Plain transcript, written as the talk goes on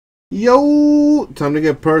Yo, time to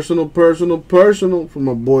get personal from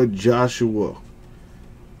my boy Joshua.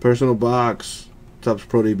 Personal box, Topps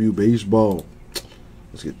Pro Debut Baseball.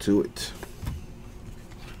 Let's get to it.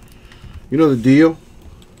 You know the deal.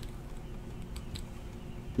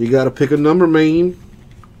 You gotta pick a number, man.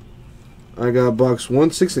 I got box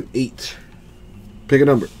 1, 6, and 8. Pick a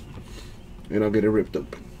number, and I'll get it ripped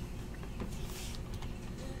open.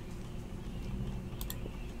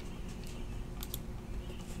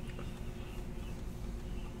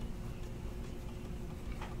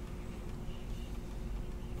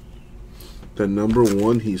 The number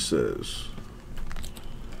 1, he says.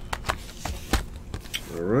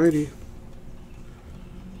 Alrighty.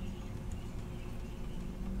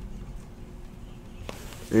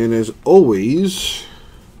 And as always,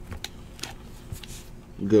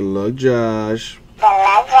 good luck, Josh. Good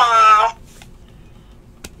luck, Josh.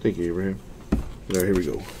 Thank you, Abraham. Alright, here we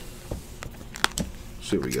go. Let's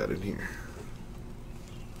see what we got in here.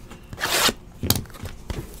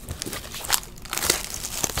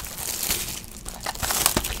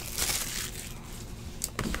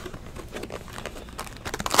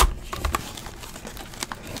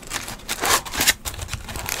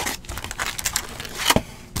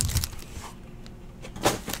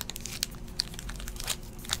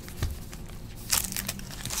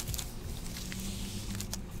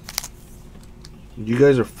 You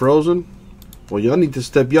guys are frozen? Well, y'all need to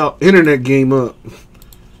step y'all internet game up.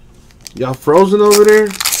 Y'all frozen over there?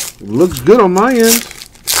 Looks good on my end.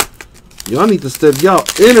 Y'all need to step y'all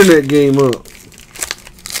internet game up.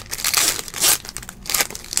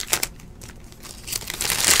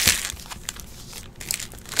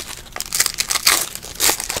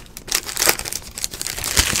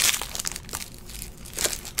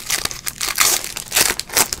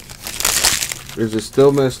 Is it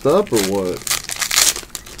still messed up or what?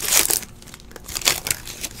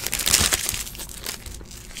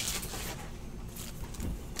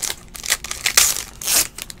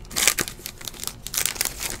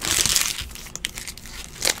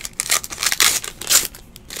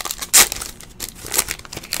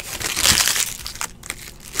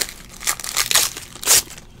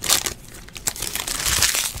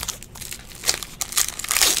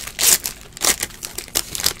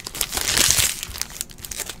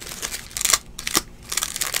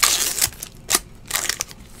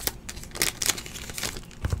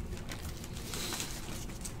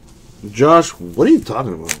 Josh, what are you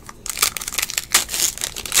talking about?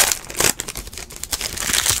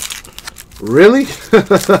 Really?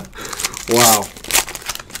 Wow.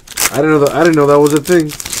 I didn't know that was a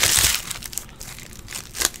thing.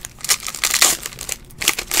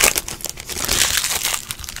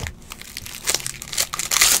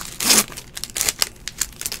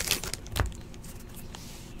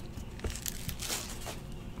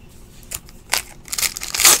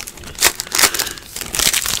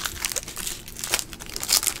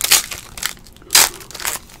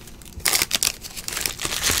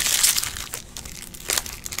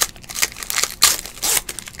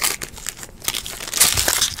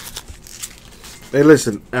 Hey,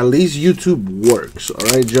 listen, at least YouTube works,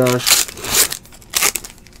 alright, Josh?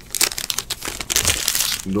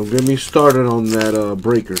 Don't get me started on that,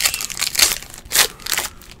 breakers.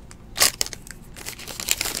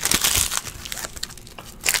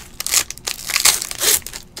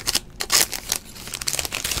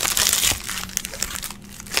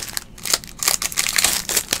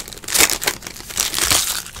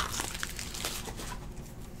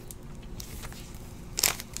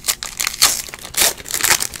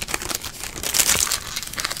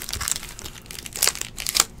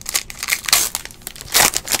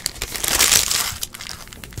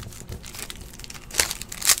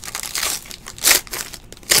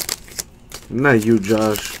 Not you,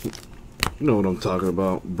 Josh. You know what I'm talking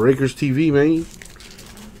about. Breakers TV, man.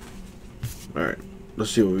 Alright,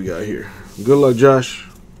 let's see what we got here. Good luck, Josh.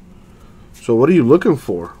 So what are you looking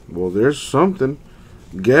for? Well, there's something.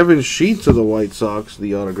 Gavin Sheets of the White Sox,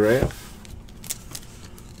 the autograph.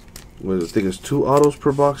 I think it's 2 autos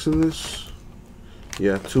per box in this.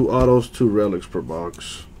 Yeah, 2 autos, 2 relics per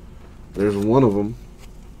box. There's one of them.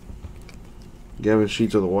 Gavin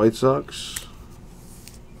Sheets of the White Sox.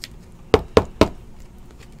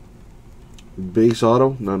 Base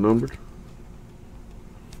auto, not numbered.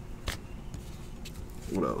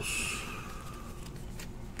 What else?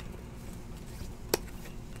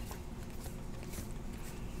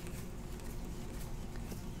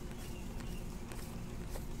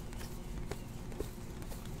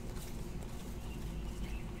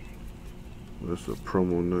 That's a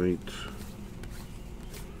promo night.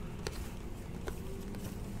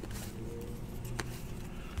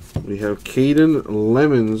 We have Caden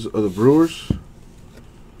Lemons of the Brewers.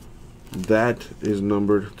 That is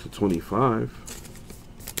numbered to 25.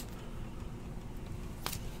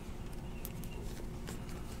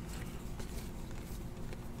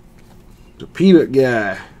 The Peanut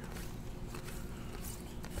Guy.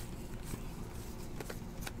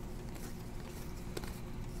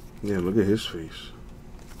 Yeah, look at his face.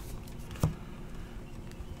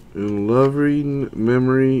 In loving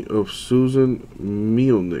memory of Susan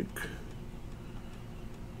Mielnick.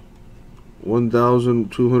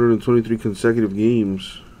 1,223 consecutive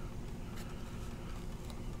games.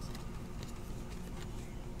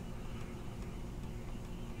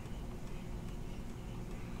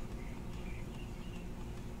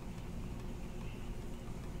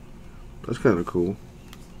 That's kind of cool.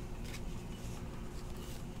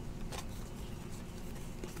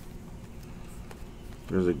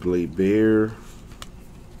 There's a Glaber.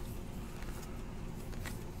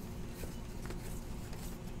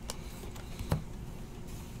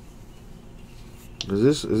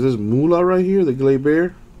 Is this Moolah right here, the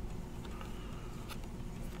Glaber?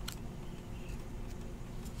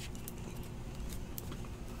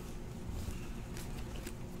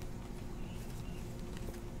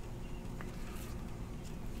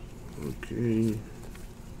 Okay.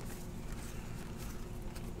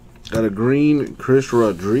 Got a green Chris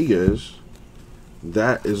Rodriguez.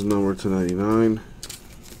 That is number 299.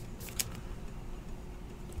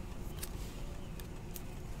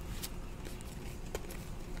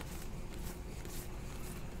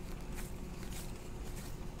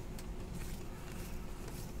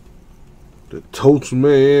 The Totes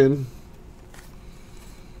Man.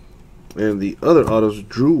 And the other autos,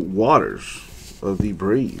 Drew Waters of the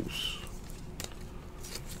Braves.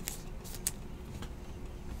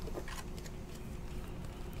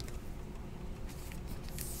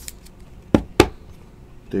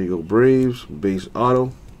 There you go, Braves, base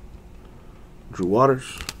auto, Drew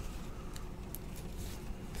Waters.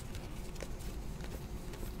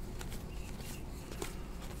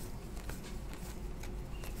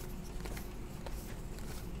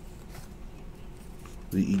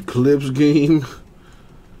 The Eclipse game.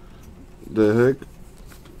 The heck?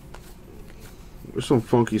 There's some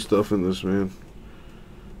funky stuff in this, man.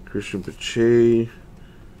 Christian Pache.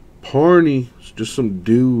 Parney. It's just some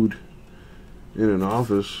dude in an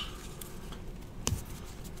office.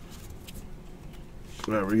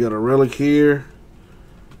 Alright, we got a relic here.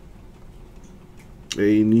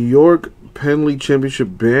 A New York Penn League Championship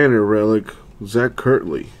banner relic. Zach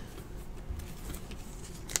Kirtley.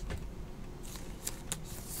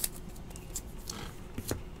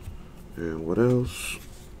 And what else?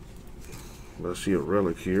 Let's see a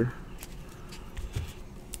relic here.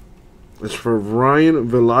 It's for Ryan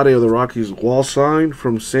Velade of the Rockies. Wall sign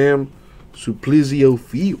from Sam Suplizio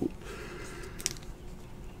Field.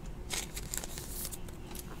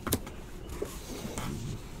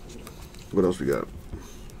 What else we got?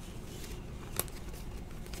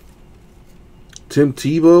 Tim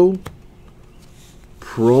Tebow.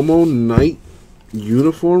 Promo night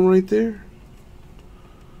uniform right there.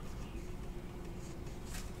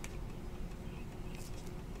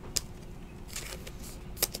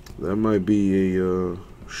 That might be a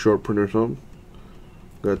short print or something.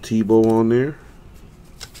 Got Tebow on there.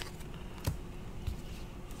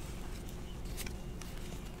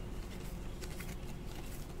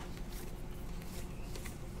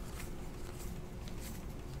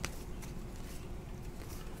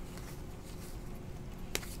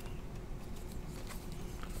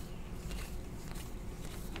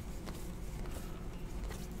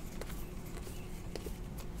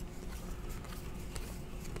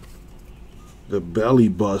 The Belly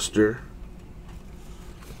Buster.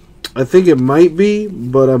 I think it might be,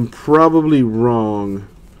 but I'm probably wrong.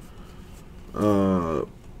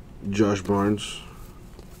 Josh Barnes.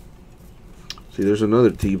 See, there's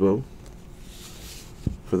another Tebow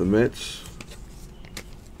for the Mets.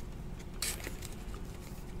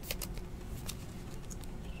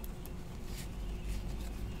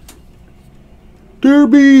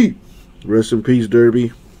 Derby! Rest in peace,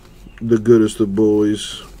 Derby. The goodest of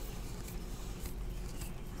boys.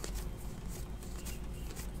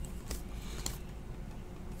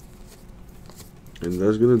 And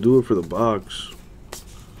that's going to do it for the box.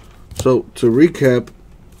 So, to recap,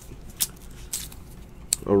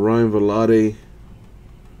 a Ryan Velade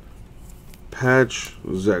patch,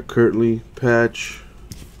 Zach Kirtley patch,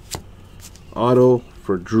 auto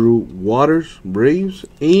for Drew Waters, Braves,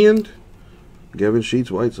 and Gavin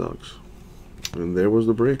Sheets, White Sox. And there was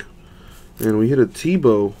the break. And we hit a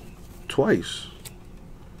Tebow twice.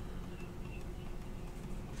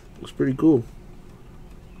 Looks pretty cool.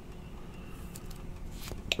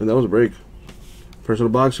 And that was a break. Personal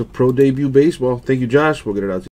box of pro debut baseball. Thank you, Josh. We'll get it out to you.